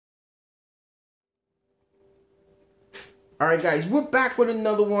Alright guys, we're back with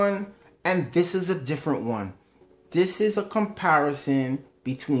another one, and this is a different one. This is a comparison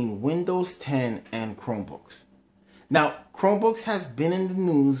between Windows 10 and Chromebooks. Now, Chromebooks has been in the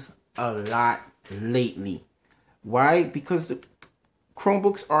news a lot lately. Why? Because the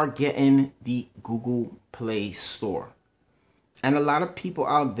Chromebooks are getting the Google Play Store. And a lot of people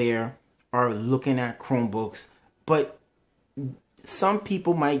out there are looking at Chromebooks, but some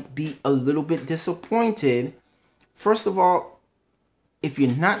people might be a little bit disappointed. First of all, if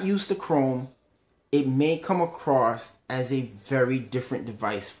you're not used to Chrome, it may come across as a very different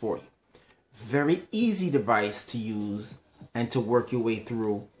device for you. Very easy device to use and to work your way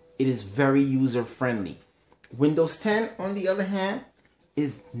through. It is very user friendly. Windows 10, on the other hand,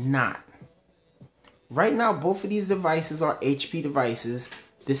 is not. Right now, both of these devices are HP devices.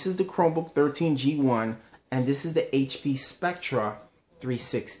 This is the Chromebook 13G1 and this is the HP Spectra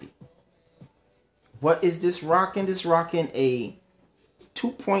 360. What is this rocking? This rocking a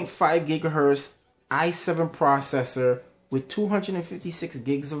 2.5 gigahertz i7 processor with 256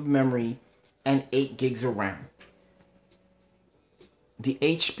 gigs of memory and 8 gigs of RAM. The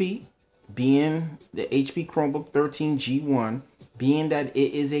HP, being the HP Chromebook 13G1, being that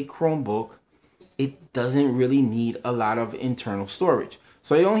it is a Chromebook, it doesn't really need a lot of internal storage.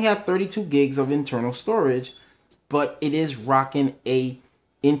 So it only has 32 gigs of internal storage, but it is rocking a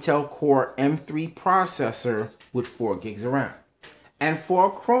Intel Core M3 processor with 4 gigs of RAM. And for a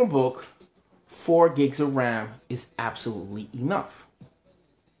Chromebook, 4 gigs of RAM is absolutely enough.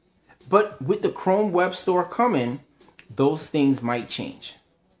 But with the Chrome Webstore coming, those things might change.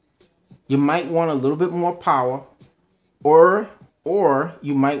 You might want a little bit more power, or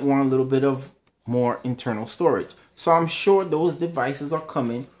you might want a little bit of more internal storage. So I'm sure those devices are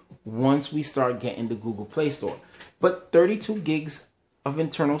coming once we start getting the Google Play Store. But 32 gigs of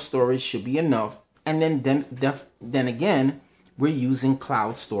internal storage should be enough. And then again, we're using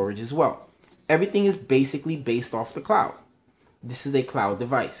cloud storage as well. Everything is basically based off the cloud. This is a cloud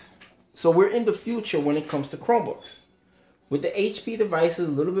device. So we're in the future when it comes to Chromebooks. With the HP device, it's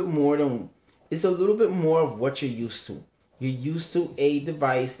a little bit more of what you're used to. You're used to a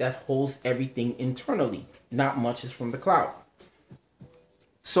device that holds everything internally. Not much is from the cloud.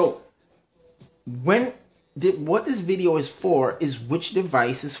 So what this video is for is which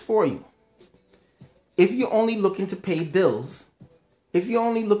device is for you. If you're only looking to pay bills, if you're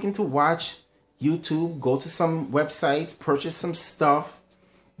only looking to watch YouTube, go to some websites, purchase some stuff,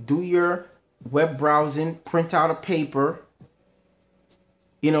 do your web browsing, print out a paper,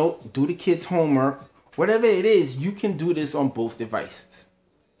 do the kids' homework, whatever it is, you can do this on both devices.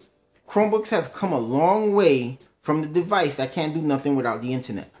 Chromebooks has come a long way from the device that can't do nothing without the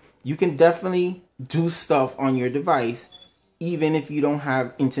internet. You can definitely do stuff on your device even if you don't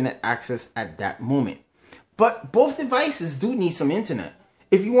have internet access at that moment. But both devices do need some internet.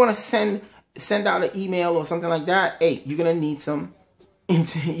 If you want to send out an email or something like that, hey, you're gonna need some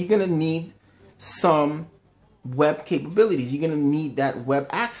web capabilities. You're gonna need that web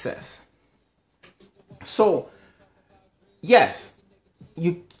access. So yes,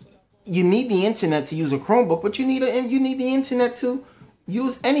 you need the internet to use a Chromebook, but you need the internet to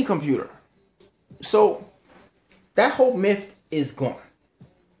use any computer. So that whole myth is gone.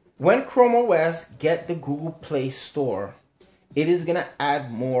 When Chrome OS get the Google Play Store, it is gonna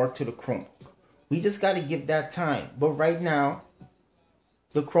add more to the Chromebook. We just gotta give that time. But right now,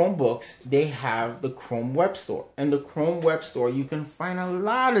 the Chromebooks, they have the Chrome Web Store. And the Chrome Web Store, you can find a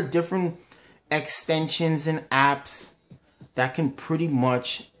lot of different extensions and apps that can pretty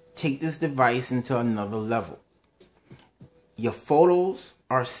much take this device into another level. Your photos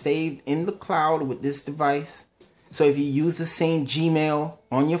are saved in the cloud with this device. So if you use the same Gmail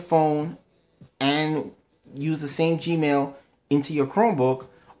on your phone and use the same Gmail into your Chromebook,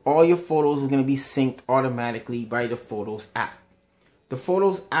 all your photos are going to be synced automatically by the Photos app. The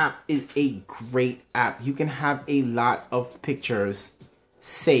Photos app is a great app. You can have a lot of pictures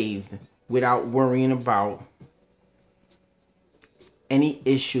saved without worrying about any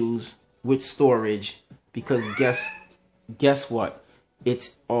issues with storage, because guess what?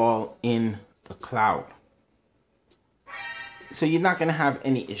 It's all in the cloud. So you're not going to have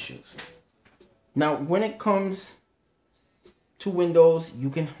any issues. Now, when it comes to Windows, you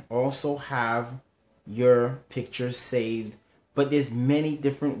can also have your pictures saved, but there's many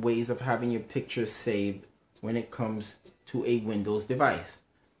different ways of having your pictures saved when it comes to a Windows device.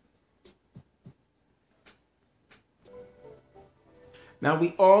 Now,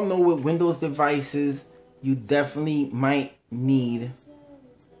 we all know with Windows devices, you definitely might need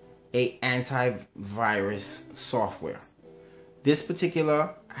a antivirus software. This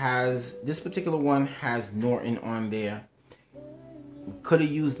particular one has Norton on there, could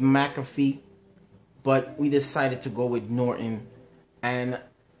have used McAfee, but we decided to go with Norton. And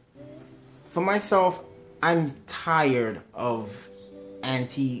for myself, I'm tired of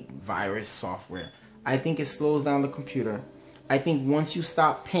antivirus software. I think it slows down the computer. I think once you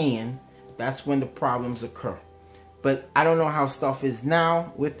stop paying, that's when the problems occur. But I don't know how stuff is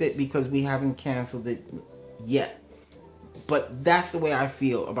now with it because we haven't canceled it yet. But that's the way I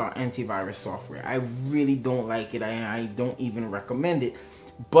feel about antivirus software. I really don't like it. I don't even recommend it.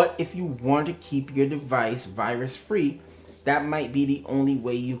 But if you want to keep your device virus free, that might be the only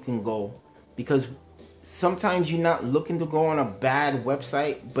way you can go. Because sometimes you're not looking to go on a bad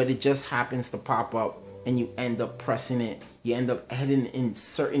website, but it just happens to pop up and you end up pressing it. You end up heading in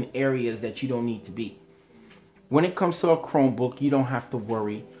certain areas that you don't need to be. When it comes to a Chromebook, you don't have to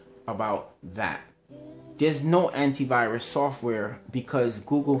worry about that. There's no antivirus software because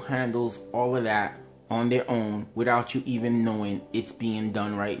Google handles all of that on their own without you even knowing it's being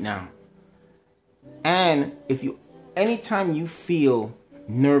done right now. And anytime you feel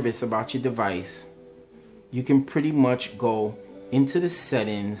nervous about your device, you can pretty much go into the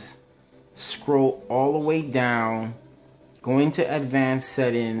settings, scroll all the way down, go into advanced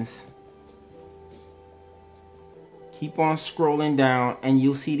settings, keep on scrolling down, and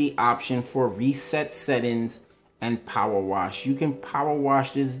you'll see the option for reset settings and power wash. You can power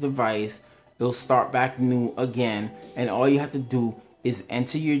wash this device. It'll start back new again, and all you have to do is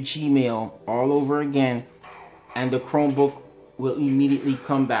enter your Gmail all over again, and the Chromebook will immediately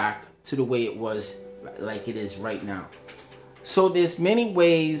come back to the way it was, like it is right now. So there's many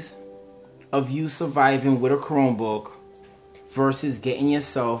ways of you surviving with a Chromebook versus getting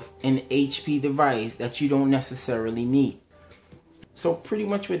yourself an HP device that you don't necessarily need. So pretty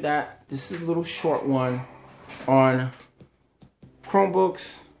much with that, this is a little short one on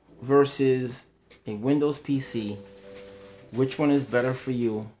Chromebooks versus a Windows PC. Which one is better for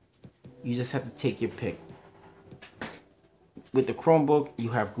you? You just have to take your pick. With the Chromebook, you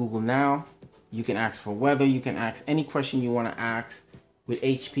have Google Now. You can ask for weather. You can ask any question you want to ask. With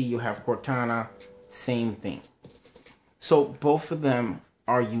HP, you have Cortana. Same thing. So both of them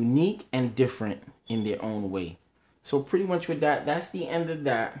are unique and different in their own way. So pretty much with that, that's the end of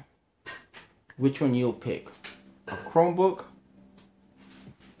that. Which one you'll pick? A Chromebook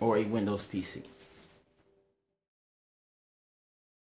or a Windows PC?